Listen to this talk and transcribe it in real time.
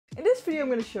this video I'm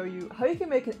going to show you how you can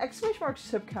make an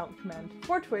 !subcount command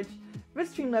for Twitch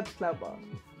with Streamlabs Cloudbot.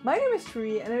 My name is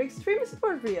Tree and I make stream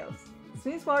support videos.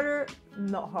 Stream smarter,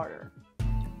 not harder.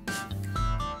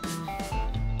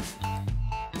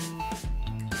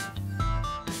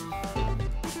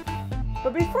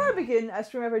 But before I begin, I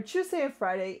stream every Tuesday and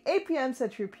Friday, 8 PM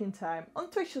Central European Time on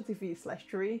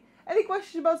twitch.tv/Tree. Any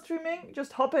questions about streaming,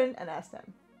 just hop in and ask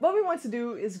them. What we want to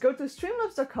do is go to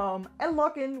streamlabs.com and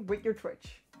log in with your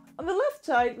Twitch. On the left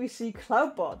side we see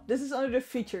Cloudbot. This is under the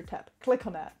feature tab. Click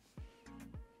on that.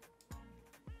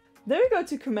 Then we go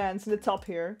to commands in the top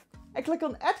here and click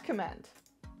on add command.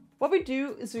 What we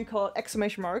do is we call it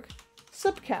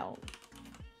 !subcount.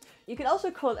 You can also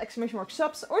call it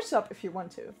 !subs or sub if you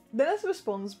want to. Then as a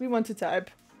response we want to type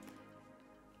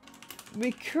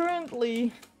we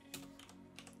currently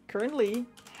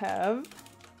have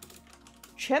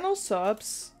channel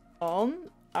subs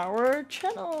on our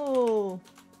channel.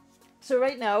 So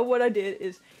right now what I did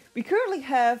is we currently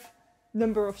have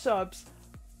number of subs.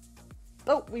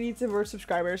 Oh, we need the word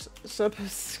subscribers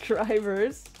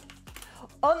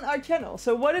on our channel.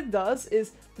 So what it does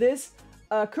is this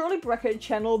curly bracket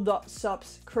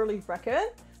channel.subs curly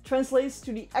bracket translates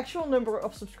to the actual number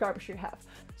of subscribers you have.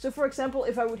 So for example,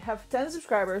 if I would have 10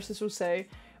 subscribers, this will say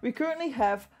we currently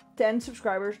have 10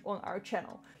 subscribers on our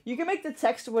channel. You can make the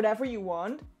text whatever you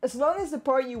want, as long as the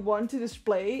part you want to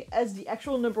display as the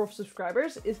actual number of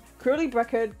subscribers is curly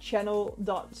bracket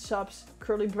channel.subs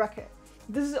curly bracket.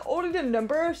 This is only the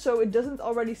number, so it doesn't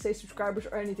already say subscribers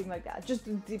or anything like that, just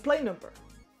the plain number.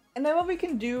 And then what we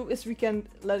can do is we can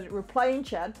let it reply in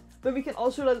chat, but we can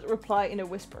also let it reply in a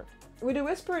whisper. With a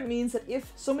whisper it means that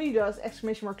if somebody does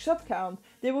 !subcount,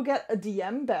 they will get a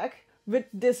DM back with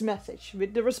this message,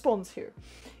 with the response here.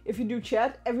 If you do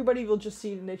chat, everybody will just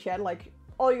see it in the chat like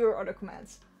all your other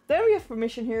commands. Then we have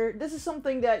permission here. This is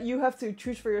something that you have to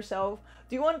choose for yourself.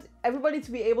 Do you want everybody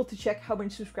to be able to check how many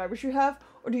subscribers you have?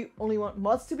 Or do you only want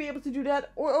mods to be able to do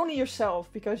that? Or only yourself,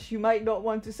 because you might not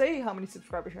want to say how many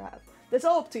subscribers you have. That's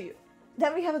all up to you.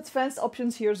 Then we have advanced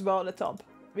options here as well at the top.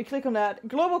 We click on that.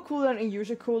 Global cooldown and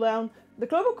user cooldown. The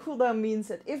global cooldown means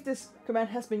that if this command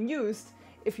has been used,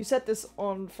 if you set this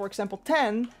on, for example,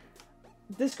 10,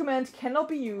 this command cannot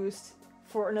be used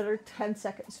for another 10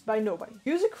 seconds by nobody.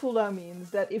 User cooldown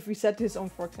means that if we set this on,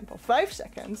 for example, 5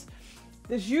 seconds,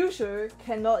 this user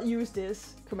cannot use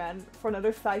this command for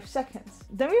another 5 seconds.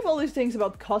 Then we have all these things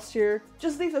about cost here.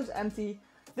 Just leave those empty.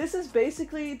 This is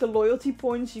basically the loyalty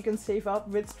points you can save up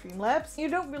with Streamlabs. You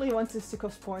don't really want this to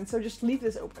cost points, so just leave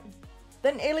this open.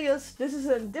 Then alias, this is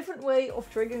a different way of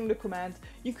triggering the command.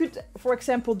 You could, for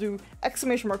example, do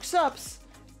 !subs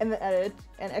and then edit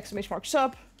an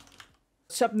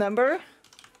sub number.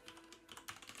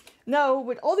 Now,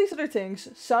 with all these other things,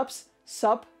 subs,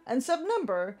 sub, and sub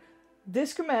number,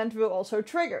 this command will also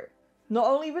trigger. Not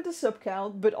only with the sub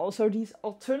count, but also these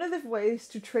alternative ways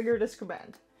to trigger this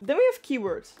command. Then we have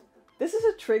keywords. This is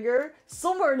a trigger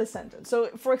somewhere in the sentence. So,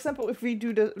 for example, if we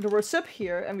do the word sub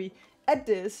here and we add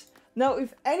this, now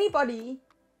if anybody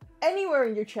anywhere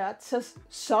in your chat says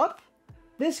sub,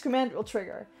 this command will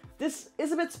trigger. This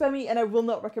is a bit spammy and I will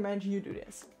not recommend you do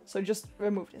this. So just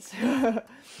remove this.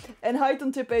 And hide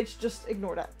on tip page, just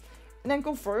ignore that. And then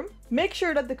confirm. Make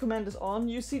sure that the command is on.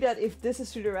 You see that if this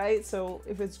is to the right, so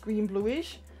if it's green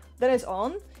bluish, then it's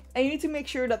on. And you need to make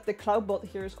sure that the Cloudbot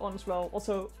here is on as well.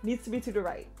 Also needs to be to the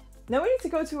right. Now we need to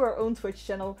go to our own Twitch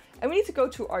channel and we need to go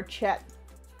to our chat.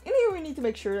 In here we need to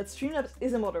make sure that Streamlabs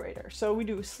is a moderator. So we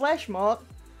do /mod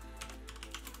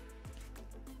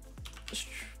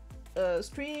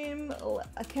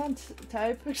I can't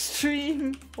type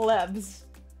Streamlabs.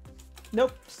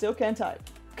 Nope, still can't type.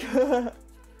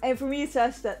 And for me it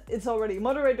says that it's already a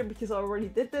moderator because I already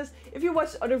did this. If you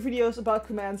watch other videos about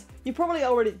commands, you probably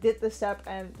already did this step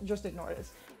and just ignore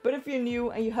this. But if you're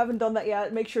new and you haven't done that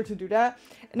yet, make sure to do that.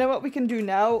 And then what we can do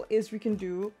now is we can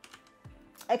do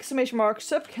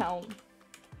 !subcount.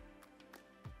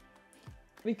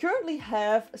 We currently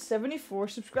have 74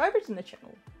 subscribers in the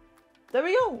channel. There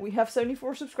we go, we have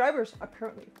 74 subscribers,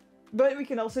 apparently. But we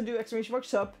can also do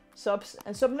 !sub, subs,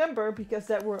 and sub number, because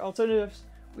that were alternatives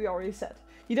we already set.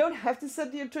 You don't have to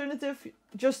set the alternative,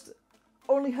 just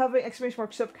only having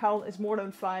 !subcount is more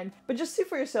than fine. But just see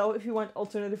for yourself if you want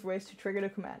alternative ways to trigger the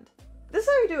command. This is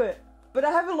how you do it. But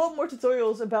I have a lot more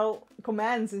tutorials about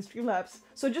commands in Streamlabs,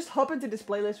 so just hop into this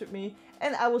playlist with me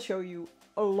and I will show you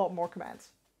a lot more commands.